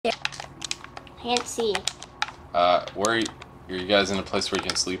I can't see. Where are you guys in a place where you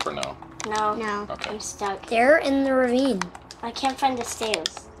can sleep or no? No. No. Okay. I'm stuck. They're in the ravine. I can't find the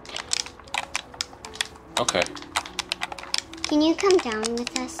stairs. Okay. Can you come down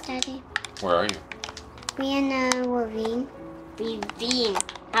with us, Daddy? Where are you? We in a ravine. Ravine.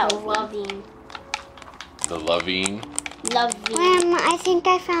 Not ravine. The Lavine. Ravine. I think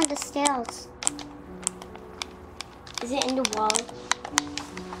I found the stairs. Is it in the wall?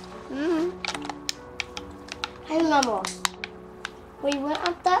 Mm-hmm. I remember. We went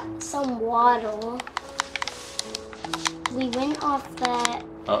up some water. We went off that.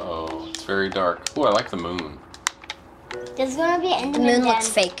 Uh-oh. It's very dark. Oh, I like the moon. There's gonna be an The Enderman moon den. looks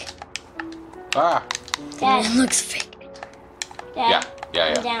fake. Ah. The Dad, moon looks fake. Dad,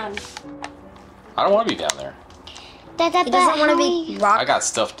 Yeah. I'm down. I don't want to be down there. He doesn't want to be I rock. got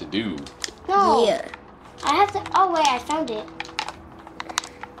stuff to do. No. Yeah. I have to. Oh wait, I found it.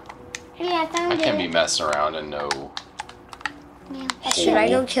 Hey, I found I it. can't be messing around and no. Should I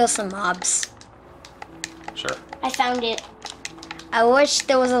go kill some mobs? Sure. I found it. I wish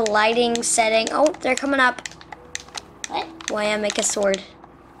there was a lighting setting. Oh, they're coming up. What? Why I make a sword?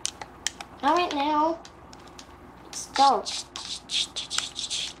 Not right now. It's dark.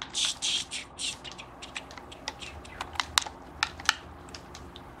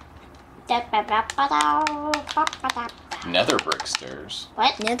 Nether brick stairs.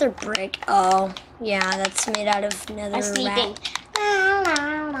 What? Nether brick. Oh, yeah, that's made out of nether I'm sleeping. rat.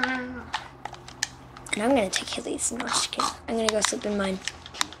 And I'm gonna take Hailey's. No, just kidding. I'm gonna go sleep in mine.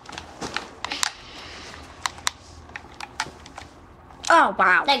 Oh,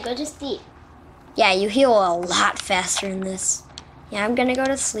 wow. Dad, go to sleep. Yeah, you heal a lot faster in this. Yeah, I'm gonna go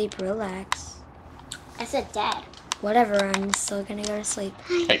to sleep. Relax. I said Dad. Whatever, I'm still gonna go to sleep.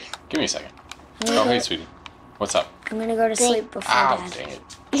 Hey, give me a second. I'm gonna, Oh, go, hey, sweetie. What's up? I'm gonna go to sleep before Ow, Dad. dang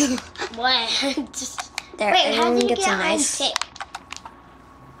it. What? Just There, wait. How everyone did you gets get a on nice. pick?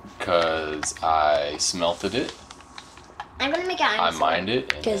 Because I smelted it, I'm gonna make an I iron sword. mined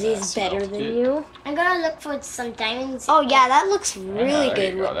it, and Because then I he's better smelted than it. you. I'm gonna look for some diamonds. Oh yeah, that looks really there you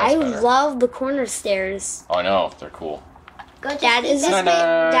good. go, that's I better. love the corner stairs. Oh, I know. They're cool. Go to Dad, sleep. is this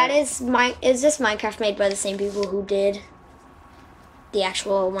Ta-da! is this Minecraft made by the same people who did the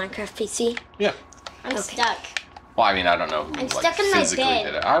actual Minecraft PC? Yeah. I'm Okay. stuck. Well, I mean, I don't know who I'm stuck in my physically bed.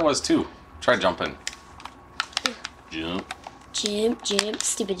 did it. I was too. Try jumping. Jump. Jump,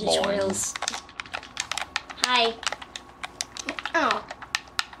 stupid Boing. tutorials. Hi. Oh,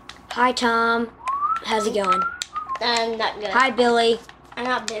 Hi Tom, how's it going? I'm not good. Hi Billy, I'm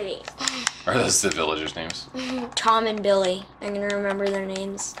not Billy. Are those the villagers' names? Tom and Billy. I'm gonna remember their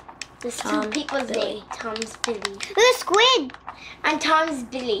names. There's Tom, two people's Billy. names. Tom's Billy. Ooh, squid! And Tom's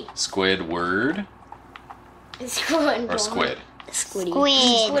Billy. Squidward Squidward. or squid? Squiddy.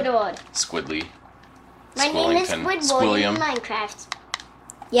 Squidward. Squidly. My name is Squillington. Squidward in Squilliam. Minecraft.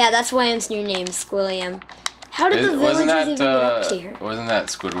 Yeah, that's William's new name, Squilliam. How did the Wasn't villagers that even get up here? wasn't that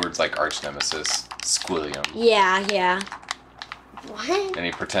Squidward's like arch nemesis, Squilliam? Yeah. What? And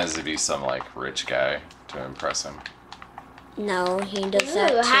he pretends to be some like rich guy to impress him. No, he does Ooh,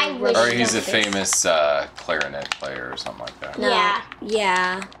 that hi, to William. Or William. he's a famous clarinet player or something like that. No. Yeah.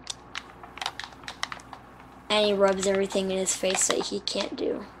 Yeah. And he rubs everything in his face that he can't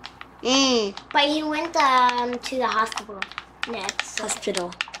do. But he went to the hospital next. So.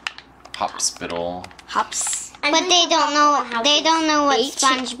 Hospital. Hopspital. Hops. And But then they he don't know. found They houses. don't know what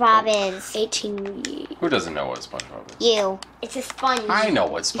 18 SpongeBob is. 18. Who doesn't know what SpongeBob is? You. It's a sponge. I know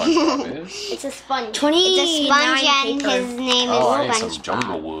what SpongeBob is. It's a sponge. 20. It's a sponge and his name Oh, I need is some SpongeBob.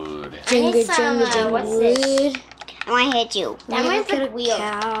 jungle wood. I need some, what's this? wood. I want to hit you. Diamonds Look at look a weird.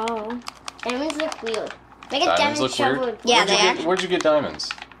 cow. Diamonds look weird. Make a Diamonds diamond look shovel. weird? Yeah, Where'd you they get- Where'd you get diamonds?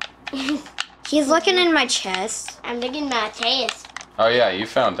 He's looking in my chest. I'm looking at my chest. Oh yeah, you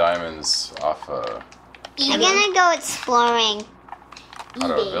found diamonds off I'm gonna go exploring.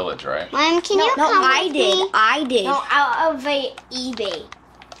 out of a eBay. village, right? Mom, can No, you No, come I with did. me? I did. No, out of eBay.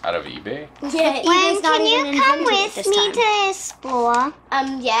 Out of eBay? Yeah. Mom, not can even you come invented at with this me time. to explore?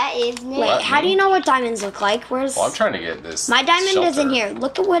 Yeah, isn't it? Wait, What? how do you know what diamonds look like? Where's Well, I'm trying to get this. my diamond shelter isn't here.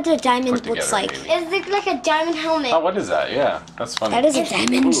 Look at what a diamond put looks together, like. maybe. It looks like a diamond helmet. Oh, what is that? Yeah, that's funny. That is a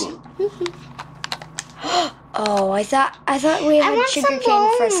diamond. Ooh. Oh, I thought we had want sugar some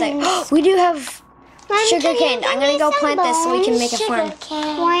cane for a sec. bones. We do have Mom, sugar can you cane. give I'm gonna me go some plant this so we can bones? make a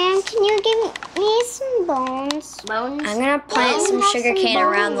farm. Ryan, can you give me some bones? Bones? I'm gonna plant Bones? some Have sugar some cane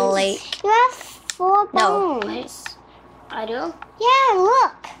around the bones. lake. You have 4 No. bones. I do? Yeah,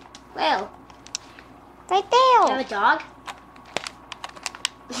 look. Well, Right do you have there. a dog?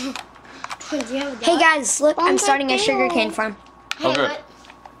 Do you have a dog? Hey guys, look! I'm Bones starting a right sugar there. cane farm. Hey, Oh, good. what?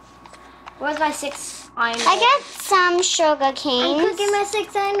 Where's my 6 iron? I got some sugar I'm canes. cooking my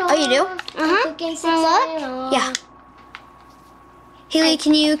 6 iron. Oh, you do? I'm cooking 6 Look. iron. Yeah. Haley,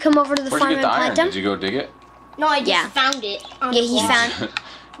 can you come over to the Where'd farm you get and the iron? plant them? Did you go dig it? No, I just Yeah. found it. On Yeah, the he wall. found. That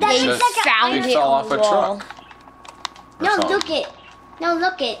Yeah, looks you like found an They it fell on off the a wall. truck. No, Or something. look it. No,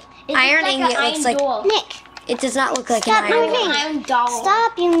 look it. It Ironing looks it like looks an like- iron door. Nick, It does not look like Stop an iron. moving. Iron doll.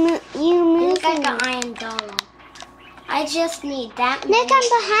 stop! You It moving. looks like an iron doll. I just need that. Nick, many.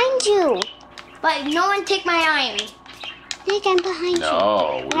 I'm behind you. But no one take my iron. Nick, I'm behind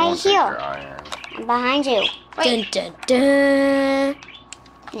No, we Right won't take here. your iron. you. I'm behind you. Dun dun dun.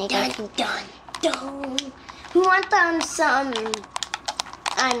 Nick, Dun dun dun. Who wants some?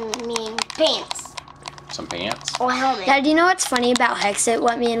 Pants Some pants? or helmet. Dad, do you know what's funny about Hexit?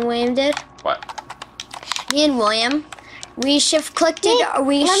 What me and William did? What? Me and William, we shift clicked Nick, our let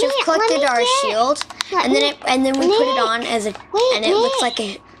me our get- shield, let and me- then we put it Nick, on as a, wait, and it looks Nick. like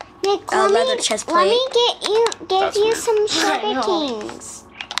a. Nick, A let leather me, chest let me plate. give That's you weird. some I sugar know. canes.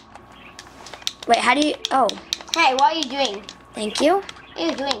 Wait, how do you? Oh, Hey, what are you doing? thank you. What are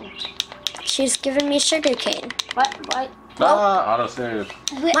you doing? She's giving me sugar cane. What? Ah, autosave.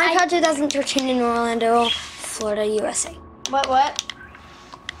 Minecraft 2013 in Orlando, Florida, USA. What?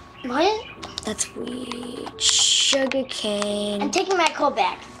 That's weird. Sugar cane. I'm taking my coat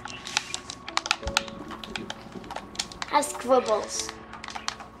back. Have scribbles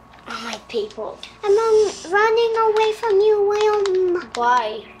on my paper. I'm running away from you, William.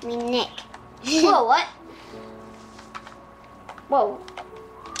 Why? I mean, Nick. Whoa, what? Whoa.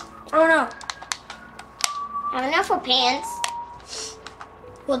 Oh no. I have enough for pants.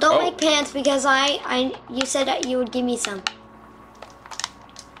 Well, don't Oh. make pants because you said that you would give me some.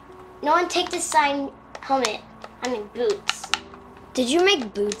 No one take this sign helmet. Boots. Did you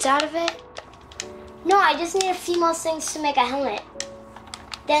make boots out of it? No, I just need a few more things to make a helmet.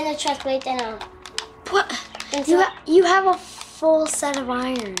 Then a chest plate, then a... What? Then You some- you have a full set of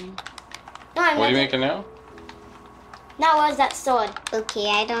iron. No, I'm What are you not. making now? Now where's that sword? Okay,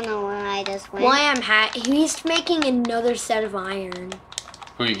 I don't know where I just went. Why he's making another set of iron.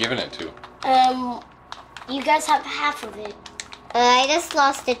 Who are you giving it to? You guys have half of it. I just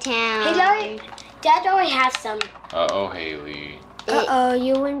lost the town. Hey, Larry, Dad already has some. Uh-oh, Haley. Uh-oh,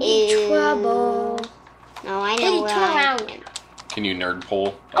 you in is- trouble. No, I know Haley, where turn I... around. Can you nerd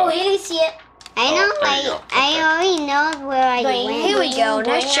pull? Oh, Haley, see it. I Oh, know, there you go. I Okay. already know where I Going. went. Here we go. Boing,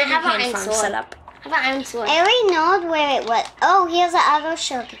 Nice boing, I sugar have an cane iron farm sword. set up. I have an iron sword. I already know where it was. Oh, here's the other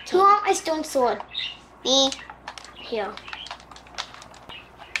sugar Who cane. wants my stone sword? Me. Here.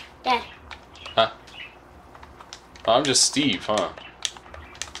 Dad. Huh? Oh, I'm just Steve, huh?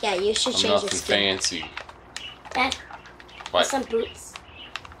 Yeah, you should I'm change your nothing skin. fancy. Dad. What? Some boots.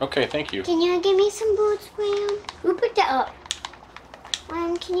 Okay, thank you. Can you give me some boots, William? Who picked that up?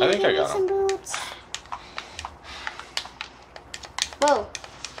 Can you I think give I me got some boots? Whoa.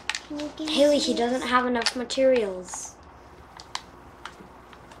 Can you give me Haley, some he doesn't have enough materials.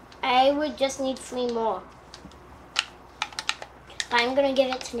 I would just need 3 more. But I'm gonna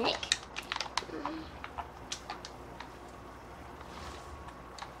give it to Nick.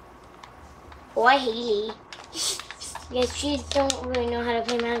 Or Haley. Because she don't really know how to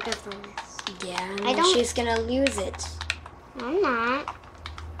play Minecraft on this. Yeah, and I then don't- she's gonna lose it. I'm not.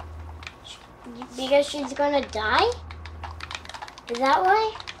 Because she's gonna die? Is that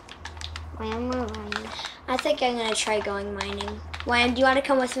why? William, where are you? I think I'm gonna try going mining. Wham, do you want to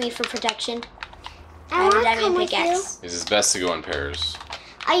come with me for protection? I want to diamond come with you. pickaxe. It is best to go in pairs.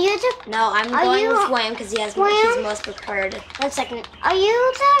 Are you the No, I'm Are going you- with Wham because he's Wham? most prepared. 1 second. Are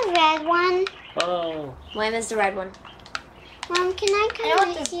you the red one? Oh. Wham is the red one. Mom, can I I come know what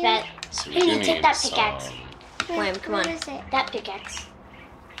with this you? bet. So we Hey, do you take need that pickaxe. some. Wham, come Where on. is it? That pickaxe.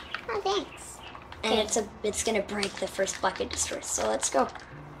 Oh, thanks. And it's gonna break the first block it destroys. So let's go.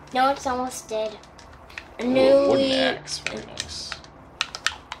 No, it's almost dead. Ooh, wooden Newly. axe. Very nice.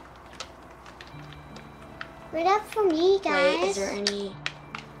 Wait up for me, guys. Wait, is there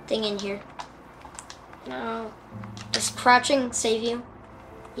anything in here? No. Does crouching save you?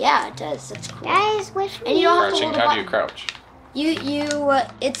 Yeah, it does. That's cool. Guys, wait for And me. you don't have to Crouching, hold a how do you button. crouch?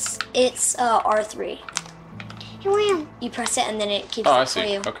 It's R3. Hey, William, You press it and then it keeps Oh, I it for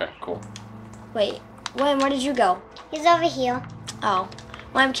see. you. Okay, cool. Wait, Wham, where did you go? he's over here. Oh,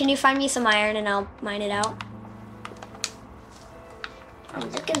 Wham, can you find me some iron and I'll mine it out? I'm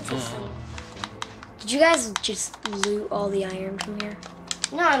looking for some. Did you guys just loot all the iron from here?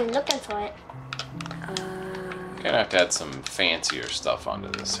 No, I'm looking for it. Gonna have to add some fancier stuff onto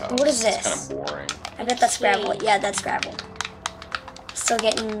this house. What is It's this? kind of boring. I bet that's Okay. gravel. Yeah, that's gravel. Still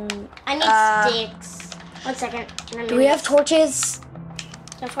getting. I need sticks. 1 second. Do we have torches?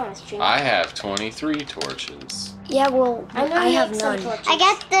 That's what I was streaming. I have 23 torches. Yeah, well, I'm gonna I have make some none. torches. I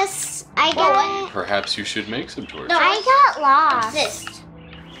got this. I got. Perhaps you should make some torches. No, I got lost. Exist.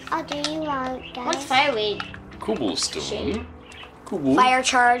 Oh, do you want What's guys? fireweed? Cobblestone. Cool. Fire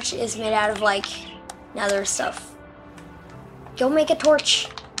charge is made out of like nether stuff. Go make a torch.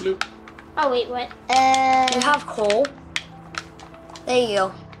 Bloop. Oh wait, what? You have coal. There you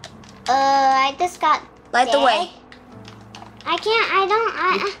go. I just got. Light the dead. way. I can't. I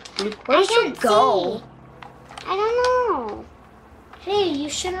don't. Where I did you can't go? see. I don't know. Hey, you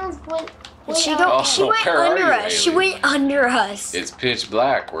shouldn't have went. Did she went go? out. She went where are under you, us. She Hailey? went under us. It's pitch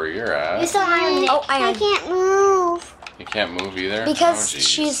black where you're You at. saw iron. Oh, I iron. can't move. You can't move either? Because Oh, jeez.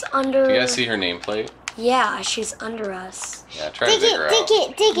 she's under. Do you guys see her nameplate? Yeah, she's under us. Yeah, try to Dig dig her it. out. Dig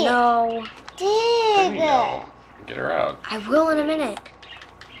it. Dig it. No, There Dig you go. Get her out. I will in a minute.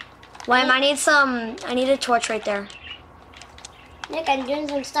 Why? I need some. I need a torch right there. Nick, I'm doing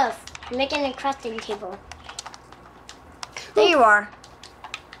some stuff. I'm making a crafting table. There you are.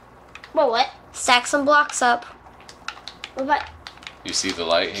 Well, what? Stack some blocks up. What about? You see the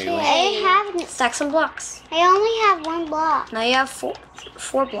light, Hailey? I have. Stack some blocks. I only have one block. Now you have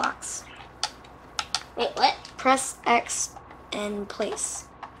four blocks. Wait, what? Press X and place.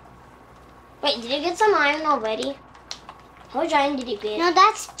 Wait, did you get some iron already? How much iron did you get? No,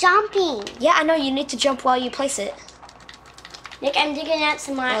 that's jumping. Yeah, I know. You need to jump while you place it. Nick, I'm digging out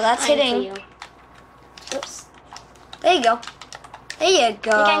some iron. Oh, that's iron hitting. For you. Oops. There you go. There you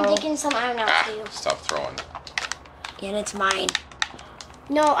go. Nick, I'm digging some iron out for you. Stop throwing. And it's mine.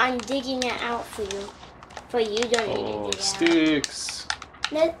 No, I'm digging it out for you. For you, don't need Oh, to dig it sticks.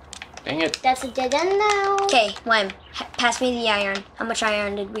 out. No, Dang it. that's a dead end now. Okay, Lem, pass me the iron. How much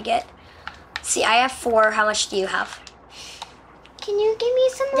iron did we get? See, I have 4. How much do you have? Can you give me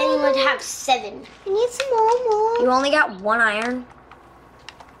some Then more? you would have 7. I need some more. You only got 1 iron.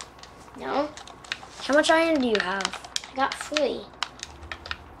 No, How much iron do you have? I got 3.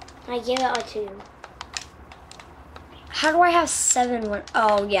 I give it all to you. How do I have 7 when?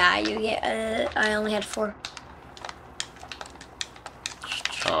 Oh yeah, you get. I only had 4.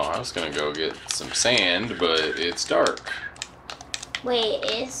 Oh, I was gonna go get some sand, but it's dark. Wait,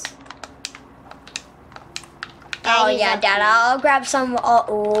 it is? Oh Daddy's yeah, up Dad. here. I'll grab some.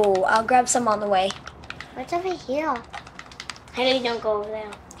 I'll grab some on the way. What's over here? I know you don't go over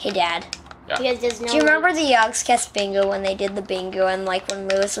there. Hey, Dad. Yeah. Because there's no. Do you remember the Yogscast bingo when they did the bingo and like when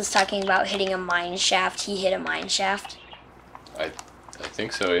Lewis was talking about hitting a mine shaft, he hit a mine shaft? I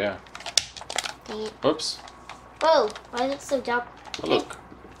think so, yeah. Whoops. Whoa, why is it so dark? Oh, look.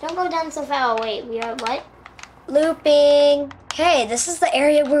 Don't go down so far. Oh, wait, we are what? Looping. Hey, this is the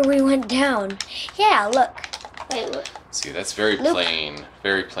area where we went down. Yeah, look. Wait, what? See, that's very Look. plain.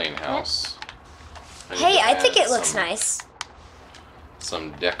 Very plain house. need Hey, to I think add it looks some- nice.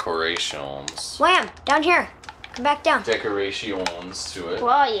 Some decorations. Wham! Down here. Come back down. Decorations to it.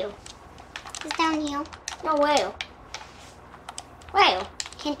 Where are you? It's down here. No, where? Where?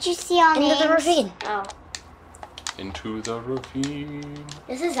 Can't you see our Into names? the ravine. Oh, Into the ravine.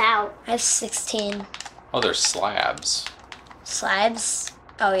 this is out. I have 16 Oh, there's slabs. slabs.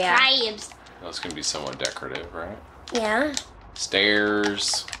 Oh yeah. Tribes. Those can be somewhat decorative, right? Yeah.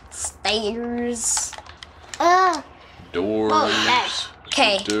 Stairs. Stairs. Doors. Oh, yes.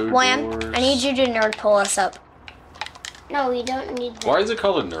 Okay, Wham! Doors. I need you to nerd pull us up. No, we don't need that. Why is it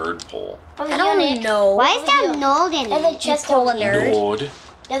called a nerd pole? Over I here, don't Nick. know. Why is there mold in There's a it? chest pull over a here. nerd. Nerd.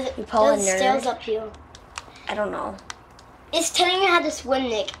 There's, You pull a there's nerd. stairs up here. I don't know. It's telling you how to swim,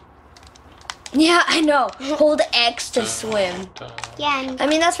 Nick. Yeah, I know. Hold X to swim. Yeah, and I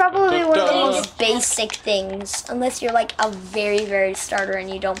mean, that's probably one of the Da-da. most basic things, unless you're like a very, very starter and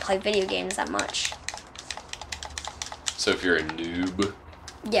you don't play video games that much. So if you're a noob,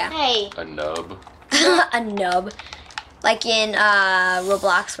 Yeah, Hey, a nub. a nub. Like in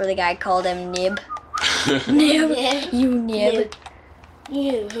Roblox, where the guy called him Nib. Nib, you nib.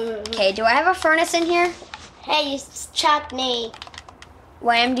 you. Okay, do I have a furnace in here? Hey, you chopped me.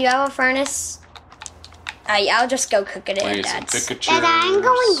 Wham, do you have a furnace? I'll just go cook it We in need some Dad's. picatures. Dad, I'm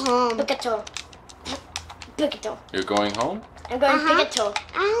going home. Picato. Picato. You're going home? I'm going Uh-huh. Picato.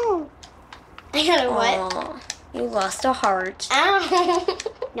 Ow. I got a what? Aw, you lost a heart. Ow.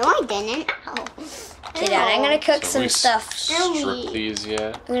 No, I didn't. Ow. Okay, Dad, I'm gonna cook So some we stuff. strip these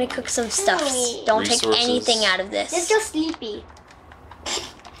yet? I'm gonna cook some stuff. Owie. Don't take Resources. anything out of Let's this. go sleepy.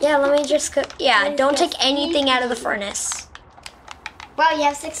 Yeah, let me just cook. Yeah, Let's don't go take anything out of the furnace. Wow, you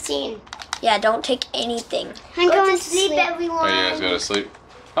have 16. Yeah, don't take anything. I'm Go going to sleep, everyone. Oh, you guys go to sleep?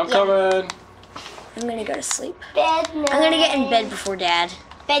 I'm Yeah. coming. I'm gonna go to sleep. Bed night. I'm gonna get in bed before Dad.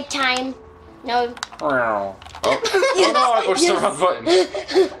 Bedtime. No. Meow. Oh no, I pushed the wrong button.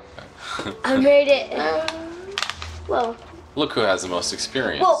 I made it. Whoa. Look who has the most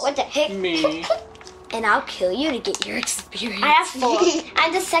experience. Whoa, what the heck? Me. And I'll kill you to get your experience. I have 4.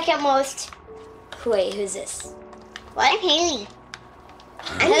 I'm the second most. Wait, who's this? What? I'm Hailey.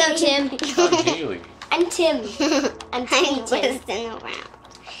 Hello, Tim. I'm Hailey. I'm Tim. I'm Tim. Twisting around.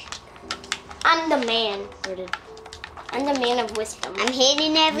 I'm the man. I'm the man of wisdom. I'm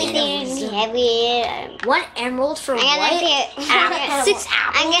hitting everything. Everywhere. 1 emerald for I'm gonna what? get 6 apples.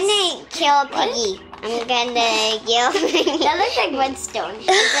 I'm gonna kill a piggy. I'm gonna kill. That looks like redstone.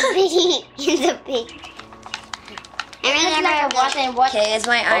 It's a piggy. It's a pig. It looks like a rotten what? Okay, is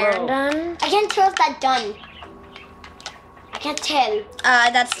my iron Oh. done? I can't tell if that's done. I can't tell.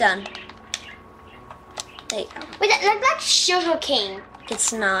 That's done. There you go. Wait, that looks like sugar cane.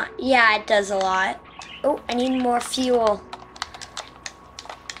 It's not. Yeah, it does a lot. Oh, I need more fuel.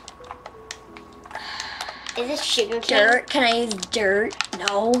 Is this sugar cane? Dirt? Can I use dirt?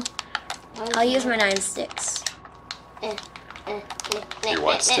 No. I'll use my 9 sticks. Your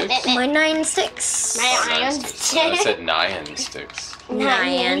what sticks? My 9 sticks. My Oh, iron 9 sticks. I said 9 sticks.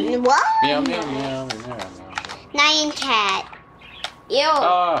 9. What? Meow, meow, meow, meow, meow. Nine cat. Ew.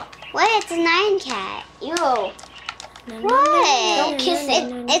 Ah, What? It's a nine cat. Ew. What? Don't kiss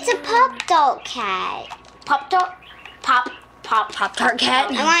it. It's a pop dog cat. Pop top. Pop. Pop-Tart cat.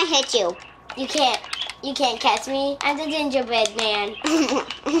 I want to hit you. You can't. You can't catch me. I'm the gingerbread man.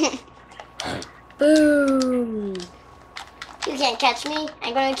 Boom. You can't catch me.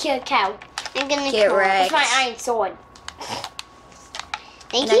 I'm gonna kill a cow I'm gonna Get kill. wrecked. with my iron sword.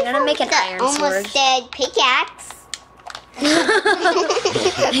 Thank And you I'm gonna for make an the iron almost sword. dead pickaxe.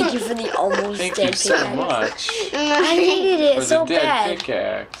 Thank you for the almost thank dead you so pickaxe. much I needed it for so the dead bad.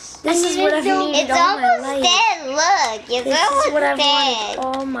 pickaxe. This is what I've needed It's all my almost life. dead. Look, it's This is almost what I've dead.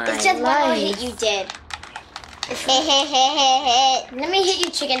 wanted all my It's just one more hit life. you did. Hit. Let me hit you,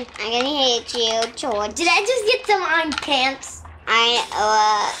 chicken. I'm gonna hit you, George. Did I just get some iron pants?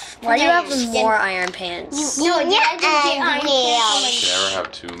 Why do you have Chicken. more iron pants? No, did I just get iron pants? You never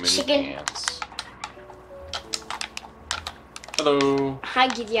have too many Chicken. pants. Hello. Hi,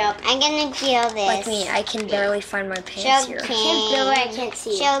 giddy up. I'm gonna kill this. Like me, I can barely find my pants Sugar here. Can't build it, I can't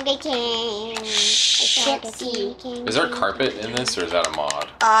see. Sugar cane. I can't see. Is there carpet in this, or is that a mod?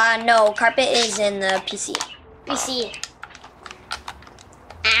 No, carpet is in the PC. PC.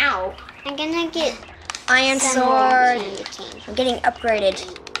 Ow. I'm gonna get Iron some sword. candy cane. I'm getting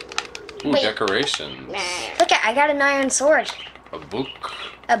upgraded. Ooh, Wait. decorations. Look, I got an iron sword. A book.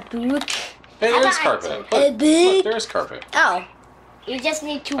 A book. Hey, I there's got carpet. A Look, book. there's carpet. Oh, You just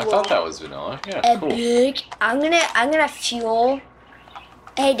need 2 I wool. thought that was vanilla. Yeah, a cool. book. I'm gonna fuel.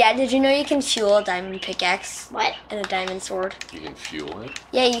 Hey, Dad, did you know you can fuel a diamond pickaxe What? and a diamond sword? You can fuel it.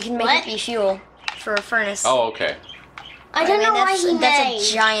 Yeah, you can make What? it be fuel for a furnace. Oh, okay. I don't know why he that's made.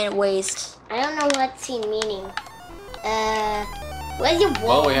 a giant waste. I don't know what's he meaning. Where's your wool?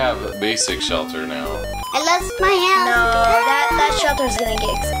 Well, we have a basic shelter now. I lost my No, house. that shelter's gonna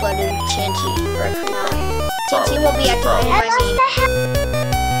get exploded with TNT or a creeper. TNT Probably. will be activated Probably. I by lost me. the